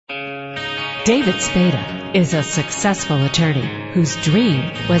David Spada is a successful attorney whose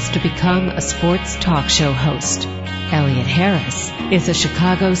dream was to become a sports talk show host. Elliot Harris is a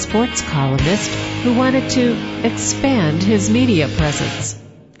Chicago sports columnist who wanted to expand his media presence.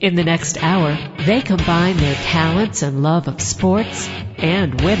 In the next hour, they combine their talents and love of sports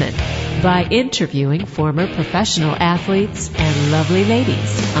and women by interviewing former professional athletes and lovely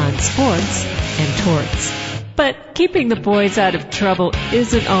ladies on sports and torts. But keeping the boys out of trouble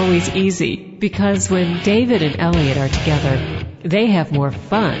isn't always easy, because when David and Elliot are together, they have more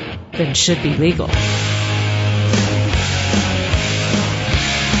fun than should be legal.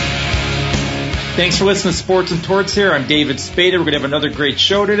 Thanks for listening to Sports and Torts here. I'm David Spada. We're going to have another great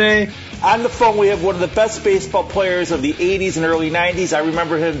show today. On the phone, we have one of the best baseball players of the 80s and early 90s. I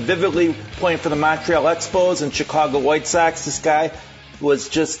remember him vividly playing for the Montreal Expos and Chicago White Sox. This guy was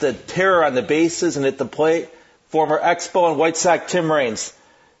just a terror on the bases and at the plate. Former Expo and White Sox Tim Raines.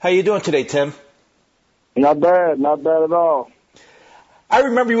 How you doing today, Tim? Not bad at all. I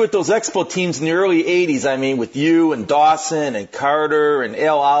remember you with those Expo teams in the early 80s. I mean, with you and Dawson and Carter and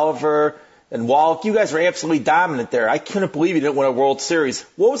Al Oliver and Wallach. You guys were absolutely dominant there. I couldn't believe you didn't win a World Series.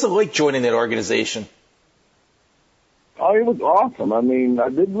 What was it like joining that organization? Oh, it was awesome. I mean, I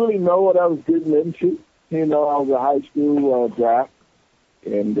didn't really know what I was getting into. You know, I was a high school draft,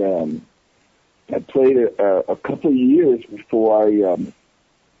 and I played a couple of years before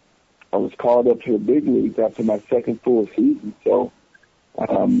I was called up to the big leagues after my second full season. So,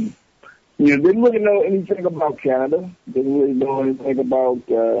 didn't really know anything about Canada. Didn't really know anything about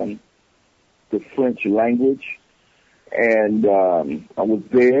the French language. And I was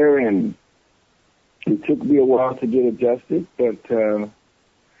there, and it took me a while to get adjusted, but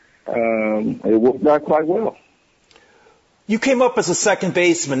it worked out quite well. You came up as a second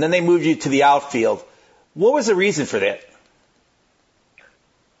baseman, then they moved you to the outfield. What was the reason for that?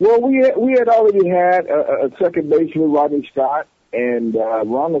 Well, we had already had a second baseman, Rodney Scott, and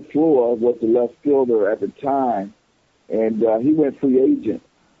Ron LaFleur was the left fielder at the time, and he went free agent.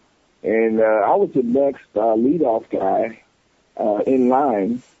 And I was the next leadoff guy in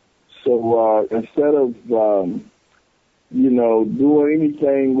line. So instead of doing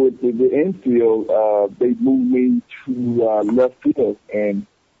anything with the infield, they moved me to left field, and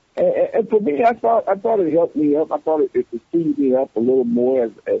for me, I thought it helped me up. I thought it speeded me up a little more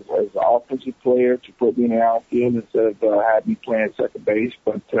as an offensive player to put me in the outfield instead of having me playing second base.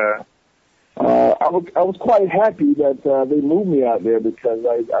 But I was quite happy that they moved me out there, because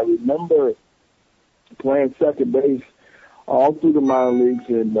I remember playing second base all through the minor leagues,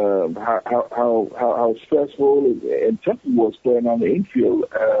 and how stressful and tough it was playing on the infield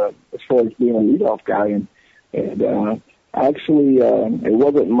as far as being a leadoff guy. And actually, it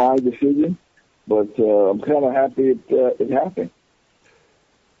wasn't my decision, but I'm kind of happy it happened.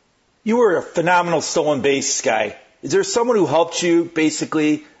 You were a phenomenal stolen base guy. Is there someone who helped you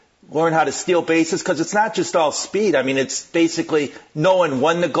basically learn how to steal bases? Because it's not just all speed. I mean, it's basically knowing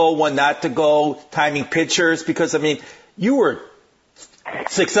when to go, when not to go, timing pitchers. Because, I mean, you were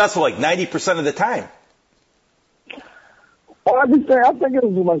successful like 90% of the time. Well, I think it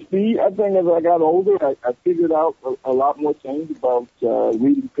was my speed. I think as I got older, I figured out a lot more things about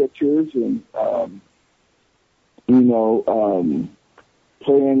reading pitchers and,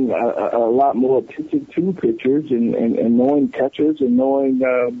 paying a lot more attention to pitchers and knowing catchers and knowing,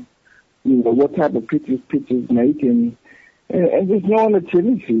 what type of pitchers make and just knowing the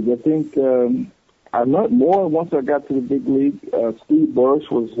tendencies. I think I learned more once I got to the big league. Steve Burris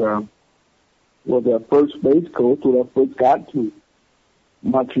was our first base coach when I first got to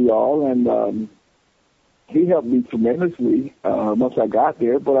Montreal, and he helped me tremendously once I got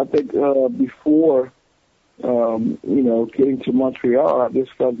there. But I think before, getting to Montreal, I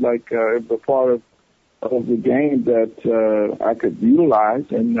just felt like it was a part of the game that I could utilize,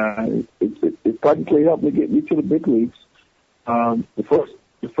 and it practically helped me get me to the big leagues. The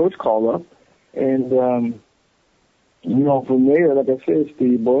first call up, and from there, like I said,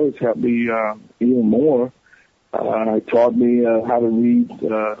 Steve Boyes helped me even more. Taught me how to read,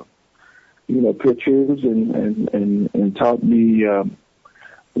 pitchers, and taught me,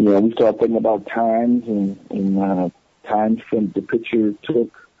 we started thinking about times and times from the pitcher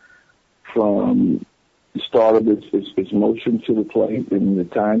took from the start of its motion to the plate, and the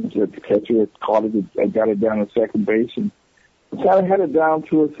times that the catcher had caught it and got it down to second base, and kind of had it down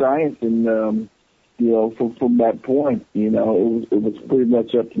to a science. And from that point, it was pretty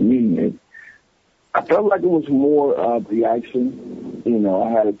much up to me. I felt like it was more of the action. I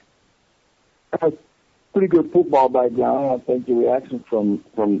had a pretty good football background. I think the reaction from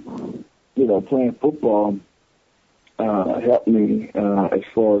playing football helped me as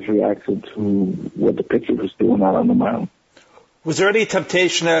far as reacting to what the pitcher was doing out on the mound. Was there any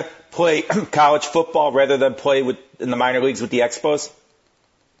temptation to play college football rather than play in the minor leagues with the Expos?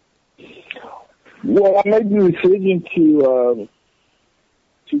 Well, I made the decision to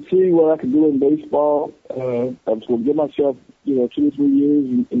see what I could do in baseball. I was going to give myself, 2 or 3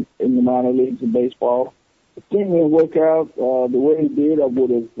 years in the minor leagues in baseball. The thing didn't work out the way it did. I would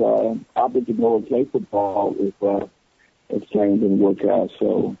have opted to go and play football if playing didn't work out.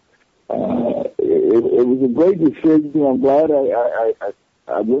 So it was a great decision. I'm glad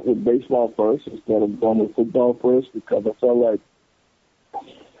I went with baseball first instead of going with football first, because I felt like,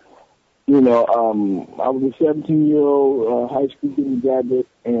 I was a 17-year-old high school graduate,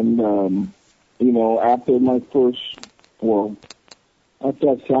 and, after after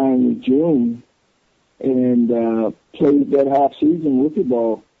I signed in June and played that half season rookie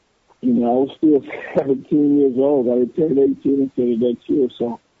ball, I was still 17 years old. I had turned 18 instead of that year,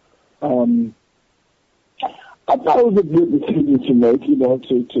 so I thought it was a good decision to make,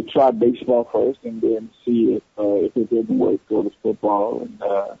 to try baseball first and then see if it didn't work, go to football. And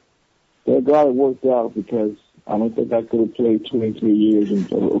thank God it worked out, because I don't think I could have played 23 years in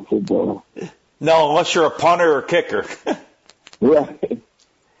football. No, unless you're a punter or kicker. Right.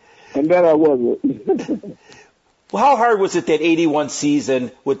 And then I wasn't. Well, how hard was it that 81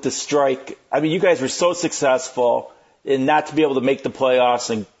 season with the strike? I mean, you guys were so successful, and not to be able to make the playoffs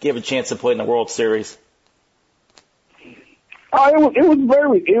and give a chance to play in the World Series. It was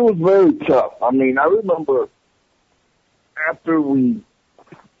very tough. I mean, I remember after we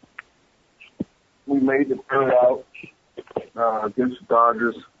made the third out against the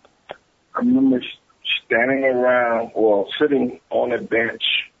Dodgers, I remember standing around or sitting on a bench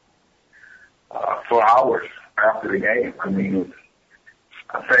for hours after the game. I mean,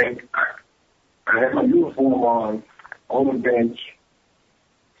 I think I had my uniform on the bench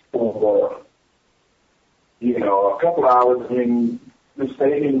for, a couple hours. I mean, the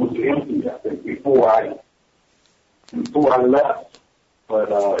stadium was empty, I think, before I left.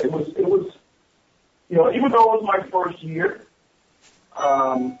 But it was, even though it was my first year,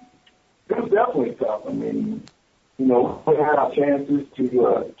 it was definitely tough. I mean, we had our chances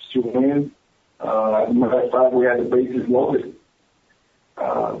to win. As a matter of fact, we had the bases loaded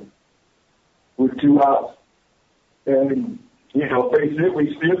with 2 outs. And, face it,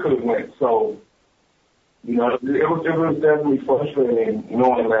 we still could have won. So, it was definitely frustrating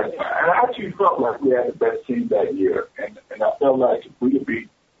knowing that. And I actually felt like we had the best team that year. And I felt like if we could beat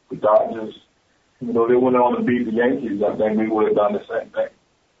the Dodgers, they went on to beat the Yankees, I think we would have done the same thing.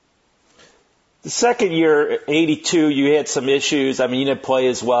 The second year, 82, you had some issues. I mean, you didn't play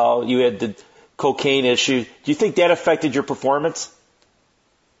as well. You had the cocaine issue. Do you think that affected your performance?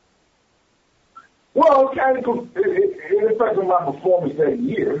 Well, it affected my performance that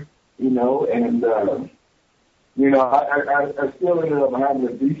year, and, I still ended up having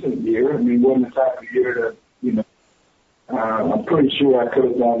a decent year. I mean, it wasn't the type of year that, I'm pretty sure I could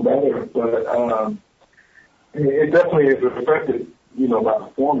have done better, but it definitely has affected, my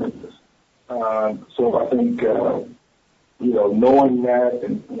performances. So I think, knowing that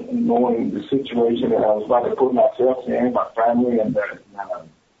and knowing the situation that I was about to put myself in, my family, and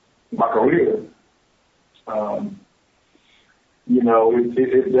my career,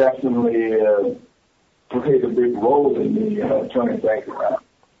 it definitely played a big role in me turning things around.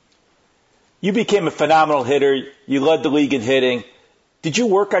 You became a phenomenal hitter. You led the league in hitting. Did you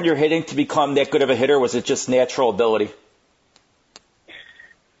work on your hitting to become that good of a hitter, or was it just natural ability?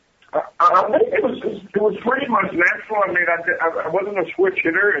 It was pretty much natural. I mean, I wasn't a switch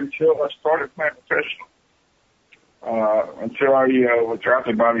hitter until I started playing professional. Until I was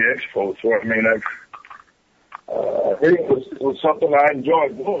drafted by the Expos. So I mean, hitting was something I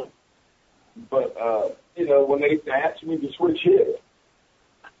enjoyed doing. But when they asked me to switch hitters,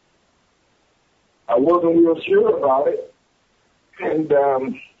 I wasn't real sure about it, and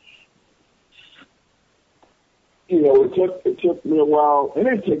it took me a while. It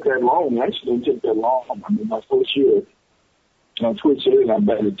didn't take that long. Actually, it didn't take that long. I mean, my first year, I switched hitters, I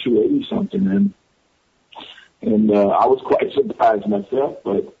batted 280 something, and I was quite surprised myself.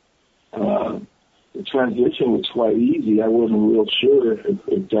 But the transition was quite easy. I wasn't real sure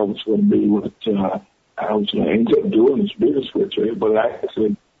if that was going to be what I was going to end up doing, this bigger switch hitter. But I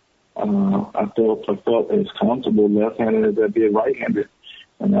actually. I felt as comfortable left-handed as I did right-handed,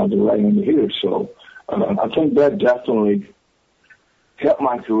 and I was a right-handed hitter. So I think that definitely helped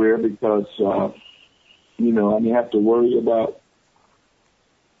my career because, I didn't have to worry about,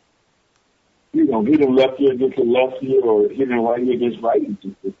 hitting left ear against the left ear or hitting right ear against right ear.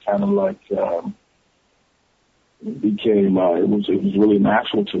 It's kind of like, became it was really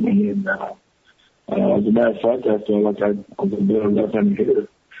natural to me. And as a matter of fact, I felt like I was a better left-handed hitter,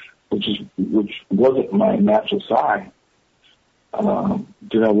 which wasn't my natural side,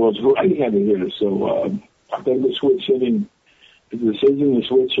 than I was right-handed hitter. So I think the decision to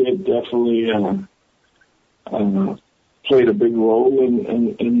switch hit definitely played a big role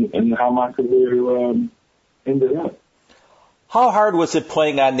in how my career ended up. How hard was it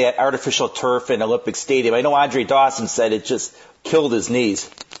playing on that artificial turf in Olympic Stadium? I know Andre Dawson said it just killed his knees.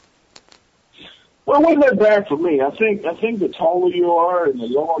 Well, it wasn't that bad for me. I think the taller you are and the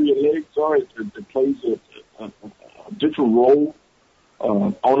longer your legs are, it plays a different role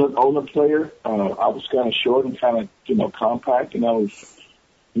on the player. I was kind of short and kind of compact, and I was,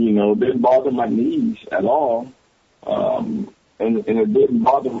 didn't bother my knees at all. And it didn't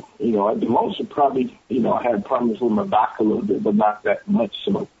bother, at the most it probably, I had problems with my back a little bit, but not that much.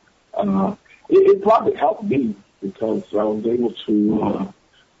 So, it probably helped me because I was able to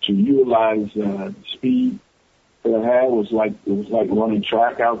utilize, the speed that I had. It was like running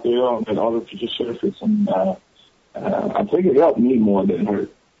track out there on that artificial surface. And, I think it helped me more than it hurt.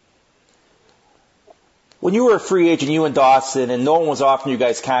 When you were a free agent, you and Dawson, and no one was offering you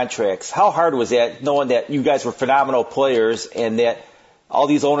guys contracts, how hard was that, knowing that you guys were phenomenal players and that all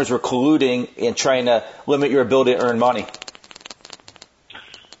these owners were colluding and trying to limit your ability to earn money?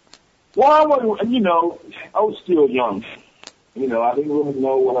 Well, I was still young. I didn't really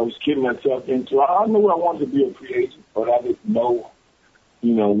know what I was getting myself into. I knew I wanted to be a free agent, but I didn't know,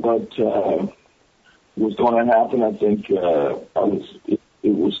 what was going to happen. I think it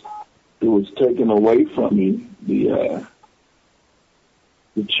was taken away from me, the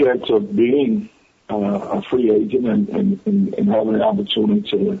chance of being a free agent and having an opportunity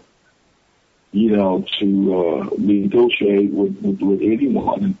to negotiate with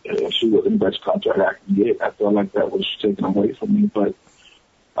anyone and see what the best contract I can get. I felt like that was taken away from me, but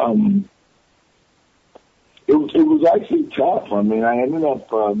it was actually tough. I mean, I ended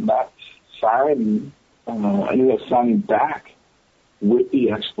up not signing. I ended up signing back with the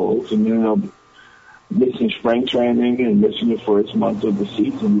Expos, and ended up missing spring training and missing the first month of the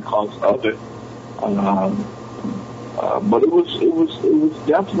season because of it. But it was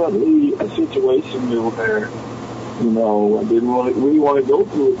definitely a situation where, I didn't really want to go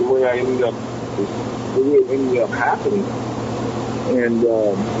through it the way it ended up happening. And,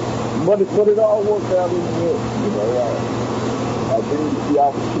 but it all worked out in the end, I didn't get the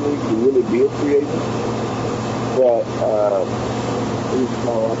opportunity to really be a free agent, but, I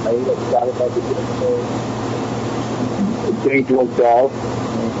ended up starting by the game. Things worked out,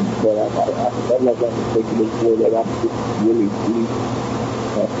 but I felt like I was taking it for that I could really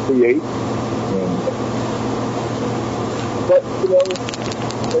create. But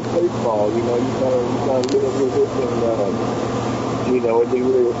that's baseball. You kind of live with it, and it didn't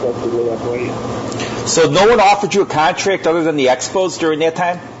really affect the way I played. So no one offered you a contract other than the Expos during that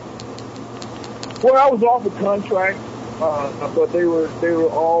time? Well, I was offered contract. But they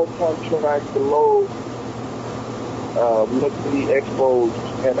were all contract below what the Expos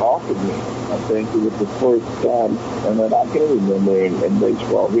had offered me. I think it was the first time, and then I can remember in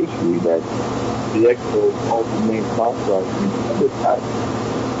baseball history that the Expos offered me contract at this time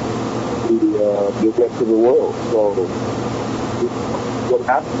the rest of the world. So what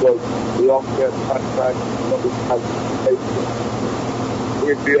happened was they offered that contract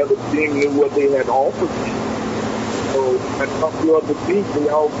if the other team knew what they had offered me. So at some of the teams, they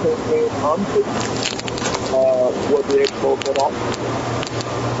all came in under what the Expos had offered.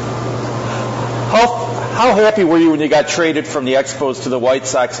 How happy were you when you got traded from the Expos to the White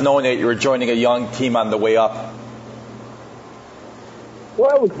Sox, knowing that you were joining a young team on the way up?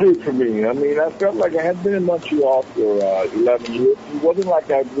 Well, it was big for me. I mean, I felt like I had been in Montreal for 11 years. It wasn't like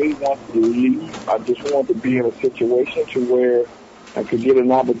I really wanted to leave. I just wanted to be in a situation to where I could get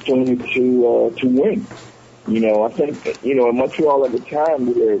an opportunity to win. I think, in Montreal at the time,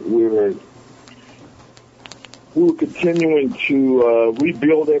 we were continuing to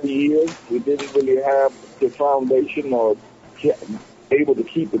rebuild every year. We didn't really have the foundation or able to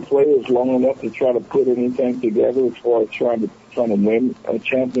keep the players long enough to try to put anything together as far as trying to win a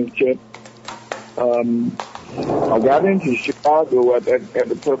championship. I got into Chicago at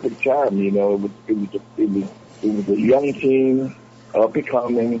the perfect time. It was a young team, up and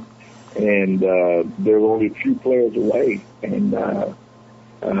coming. And there were only a few players away, and I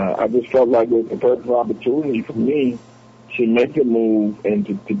just felt like it was the perfect opportunity for me to make a move and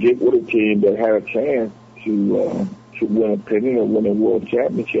to get with a team that had a chance to win a pennant or win a world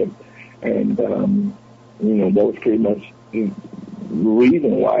championship. And that was pretty much the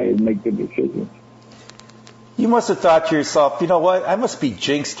reason why I made the decision. You must have thought to yourself, you know what, I must be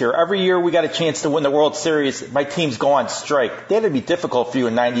jinxed here. Every year we got a chance to win the World Series, my teams go on strike. That would be difficult for you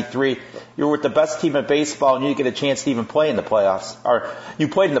in 93. You were with the best team in baseball and you didn't get a chance to even play in the playoffs. Or you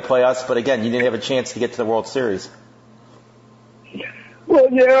played in the playoffs, but again, you didn't have a chance to get to the World Series. Well,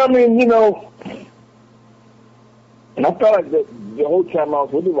 yeah, I mean, and I felt like the whole time I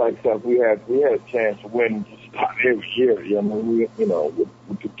was with the White Sox, we had a chance to win just about every year. I mean, with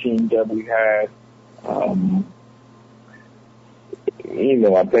the team that we had,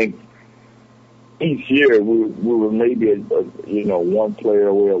 I think each year we were maybe one player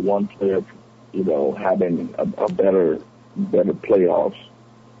away, or one player, having a better playoffs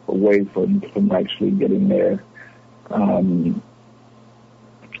away from actually getting there.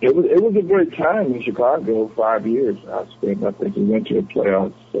 It was a great time in Chicago. 5 years I spent. I think we went to the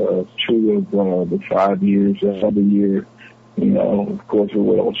playoffs 2 of the 5 years. Every year, of course we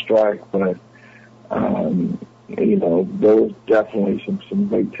went on strike, but there was definitely some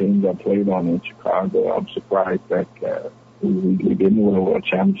great teams I played on in Chicago. I'm surprised that we didn't win a world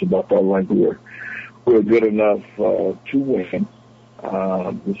championship. I felt like we were good enough to win.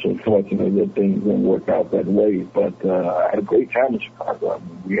 It's unfortunate that things didn't work out that way, but I had a great time in Chicago. I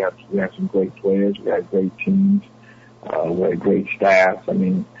mean, we had some great players, we had great teams, we had great staff. I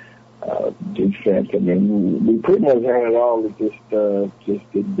mean, defense. I mean, we pretty much had it all. It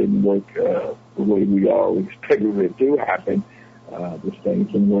just didn't work the way we all expected it to happen. This thing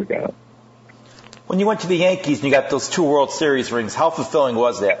didn't work out. When you went to the Yankees and you got those 2 World Series rings, how fulfilling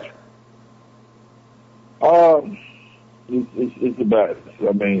was that? It's the best.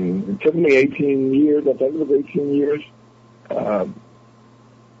 I mean, it took me 18 years. I think it was 18 years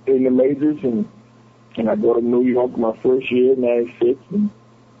in the majors, and I go to New York my first year, 96, and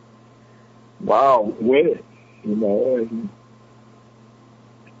wow, win it.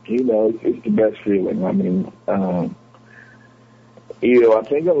 It's the best feeling. I mean, I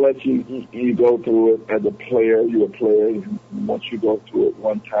think unless you go through it as a player, you're a player. Once you go through it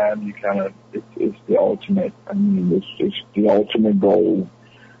one time, you kind of, it's the ultimate. I mean, it's the ultimate goal.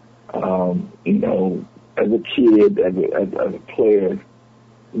 As a kid, as a player,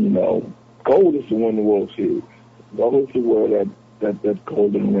 goal is to win the World Series. Goal is to wear that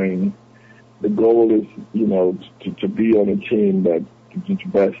golden ring. The goal is, to be on a team that is the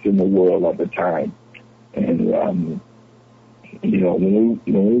best in the world at the time. And, when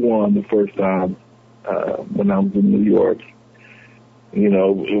we won the first time, when I was in New York,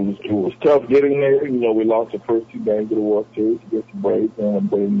 it was tough getting there. We lost the first 2 games of the World Series against the Braves and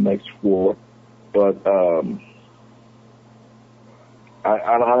winning the next 4. But,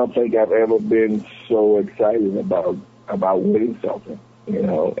 I don't think I've ever been so excited about winning something,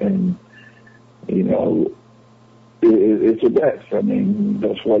 and, it's the best. I mean,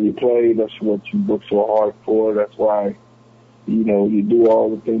 that's why you play. That's what you work so hard for. That's why, you do all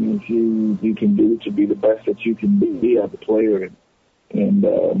the things you can do to be the best that you can be as a player. And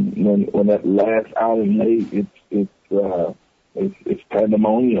when that last outing late, it's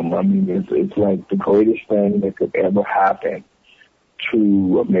pandemonium. I mean, it's like the greatest thing that could ever happen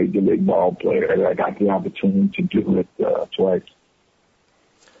to a major league ball player. And I got the opportunity to do it twice.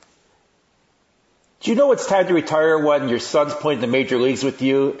 Do you know it's time to retire when your son's playing in the major leagues with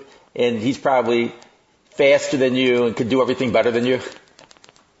you and he's probably faster than you and could do everything better than you?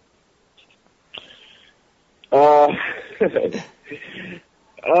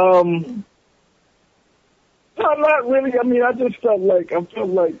 Not really. I mean, I just felt like, we're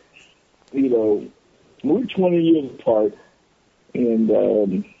 20 years apart, and I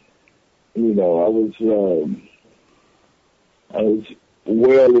was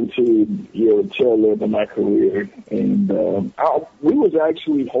well into the tail end of my career, and we was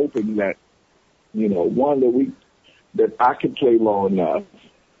actually hoping that, that I could play long enough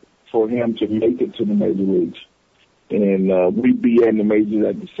for him to make it to the major leagues, and we'd be in the majors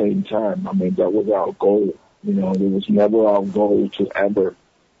at the same time. I mean, that was our goal. It was never our goal to ever,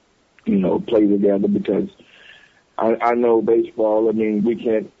 play together, because I know baseball. I mean, we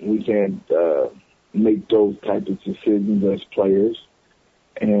can't make those types of decisions as players.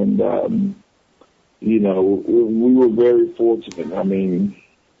 And, we were very fortunate. I mean,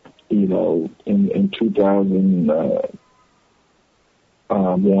 in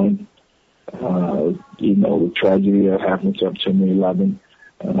 2001, the tragedy that happened September 11,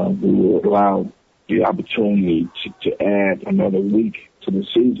 we were allowed the opportunity to add another week to the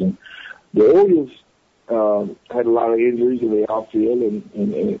season. The Orioles had a lot of injuries in the outfield,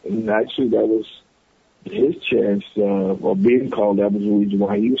 and actually that was his chance of being called up. Was the reason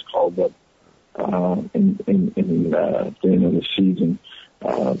why he was called up in the end of the season.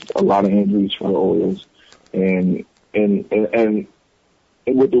 A lot of injuries for the Orioles. And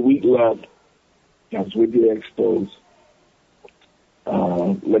with the week left, I was with the Expos.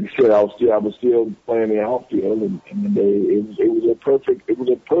 Like I said, I was still playing the outfield, and it was a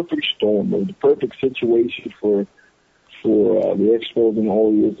perfect storm. It was a perfect situation for the Expos and the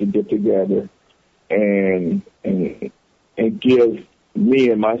Orioles to get together and give me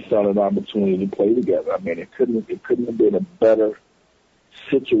and my son an opportunity to play together. I mean, it couldn't have been a better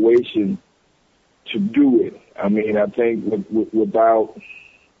situation to do it. I mean, I think without,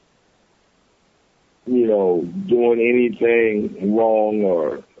 doing anything wrong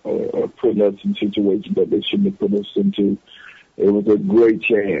or putting us in situations that they shouldn't have put us into, it was a great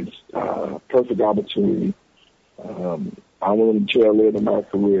chance, perfect opportunity. I was in the tail end of my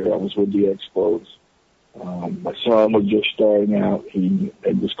career. I was with the Expos. My son was just starting out. He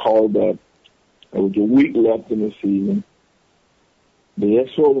was called up. There was a week left in the season. The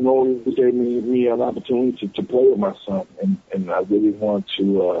Expos and Orioles gave me an opportunity to play with my son, and I really want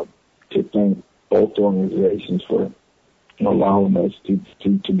to thank both organizations for allowing us to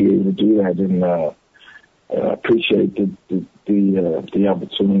be able to do that, and I appreciate the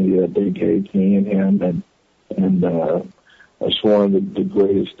opportunity that they gave me and him, and it's one of the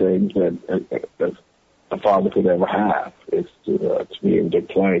greatest things that a father could ever have, is to be able to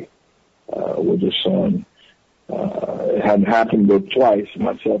play with your son. It hadn't happened but twice,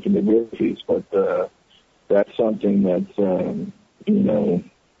 myself and the Griffeys, but that's something that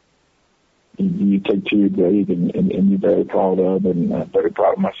you take to your grave and you're very proud of, and very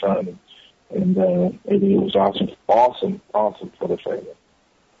proud of my son. And it was awesome for the family.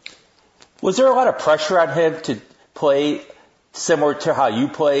 Was there a lot of pressure on him to play similar to how you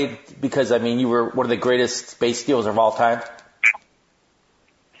played? Because, I mean, you were one of the greatest base stealers of all time.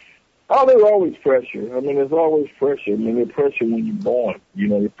 Oh, there's always pressure. I mean, there's always pressure. I mean, there's pressure when you're born.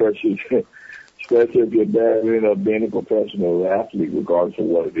 The pressure, especially if your dad ended up being a professional athlete, regardless of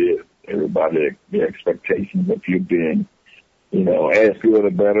what it is. Everybody, the expectations of you being, as good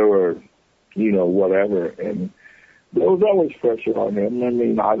or better or, whatever. And there was always pressure on him. I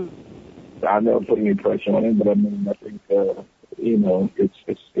mean, I never put any pressure on him, but I mean, I think, it's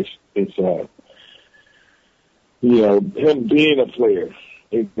him being a player,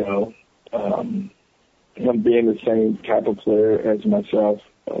 him being the same type of player as myself,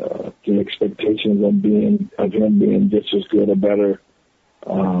 the expectations of him being just as good or better.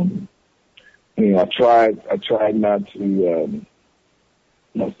 I tried not to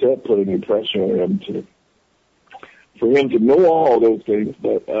myself put any pressure on him for him to know all those things,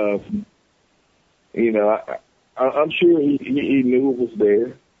 but I'm sure he knew it was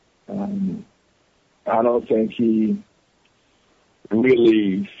there. I don't think he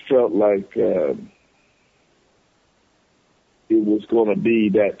really felt like it was going to be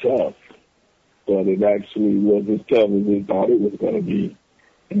that tough, but it actually was as tough as he thought it was going to be.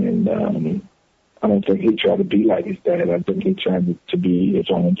 And I don't think he tried to be like his dad. I think he tried to be his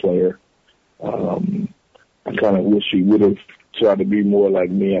own player. I kind of wish he would have tried to be more like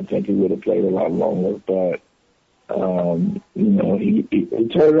me. I think he would have played a lot longer, but he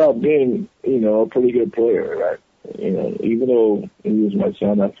turned out being, a pretty good player, right? Even though he was my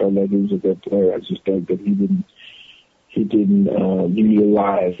son, I felt like he was a good player. I just think that he didn't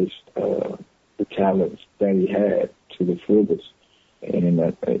utilize the talents that he had to the fullest. And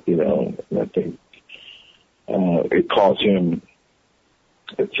I think it cost him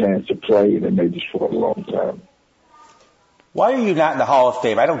a chance to play, and it made us for a long time. Why are you not in the Hall of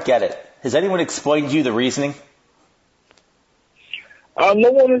Fame? I don't get it. Has anyone explained to you the reasoning?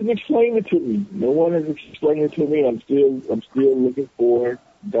 No one has explained it to me. I'm still looking for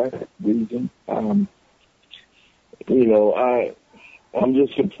that reason. I'm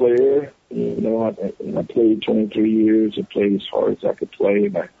just a player. I played 23 years. I played as hard as I could play,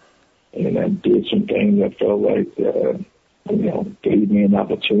 and I did some things I felt like gave me an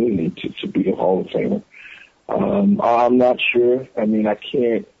opportunity to be a Hall of Famer. I'm not sure. I mean, I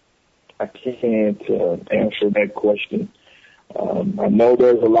can't answer that question. I know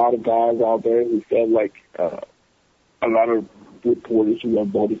there's a lot of guys out there who felt like a lot of reporters who have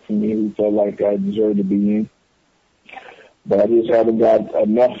voted for me who felt like I deserved to be in. But I just haven't got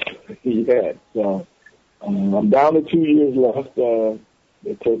enough yet. So I'm down to 2 years left.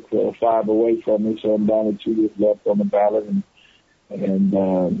 They took 5 away from me, so I'm down to 2 years left on the ballot. And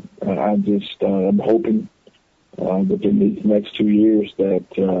I'm hoping within these next 2 years that,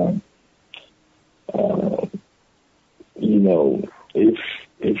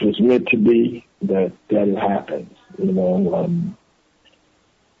 if it's meant to be, that it happens.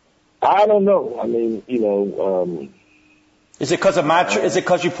 I don't know. I mean, Is it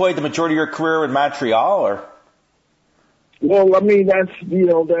because you played the majority of your career in Montreal, or? Well, I mean, that's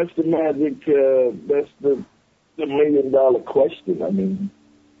the magic, that's the $1 million question. I mean,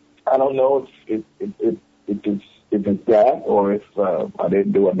 I don't know if it's that, or if I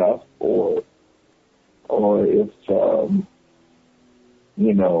didn't do enough, or if I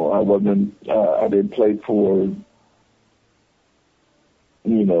didn't play for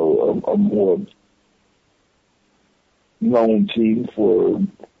a more known team for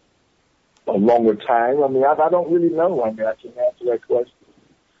a longer time. I mean, I don't really know. I mean, I can't answer that question.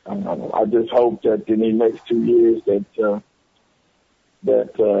 I just hope that in the next 2 years that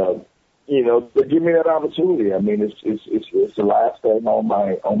they give me that opportunity. I mean, it's the last thing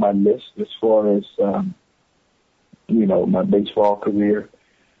on my list as far as my baseball career.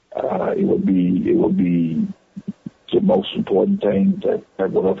 It would be the most important thing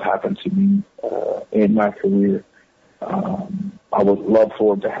that would have happened to me in my career. I would love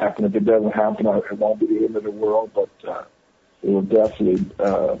for it to happen. If it doesn't happen, it won't be the end of the world, but it will definitely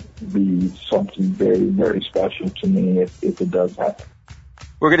be something very, very special to me if it does happen.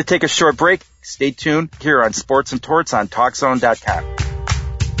 We're going to take a short break. Stay tuned here on Sports and Torts on TalkZone.com.